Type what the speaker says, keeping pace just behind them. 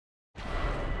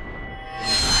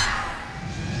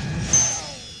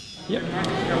Yep.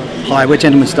 Hi, we're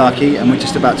Gentleman Starkey and we're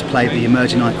just about to play the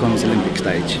Emerging Icons Olympic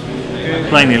stage.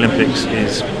 Playing the Olympics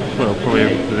is, well, probably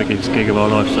the biggest gig of our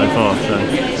life so far, so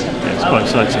yeah, it's quite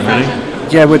exciting really.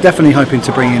 Yeah, we're definitely hoping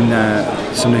to bring in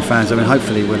some new fans. I mean,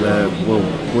 hopefully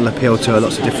we'll appeal to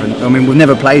lots of different. I mean, we've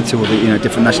never played to all the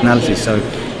different nationalities, so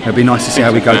it'll be nice to see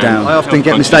how we go down. I often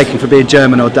get mistaken for being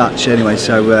German or Dutch, anyway.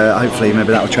 So hopefully maybe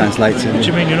that will translate to. What do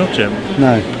you mean you're not German?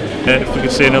 No. If we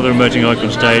could see another Emerging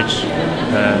Icon stage,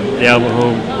 the Albert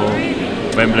Hall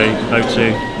or Wembley,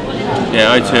 O2.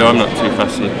 Yeah, O2. I'm not too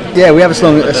fussy. Yeah, we have a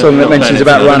song that mentions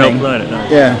about running. It, no.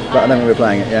 Yeah, but I don't think we're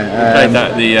playing it. Yeah. We played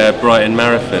that at the Brighton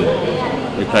Marathon.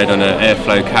 We played on an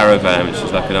airflow caravan, which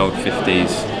is like an old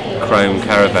 50s chrome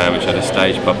caravan which had a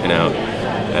stage popping out,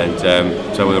 and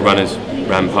so all the runners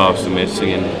ran past and we were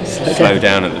singing Slow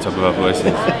Down at the top of our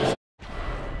voices.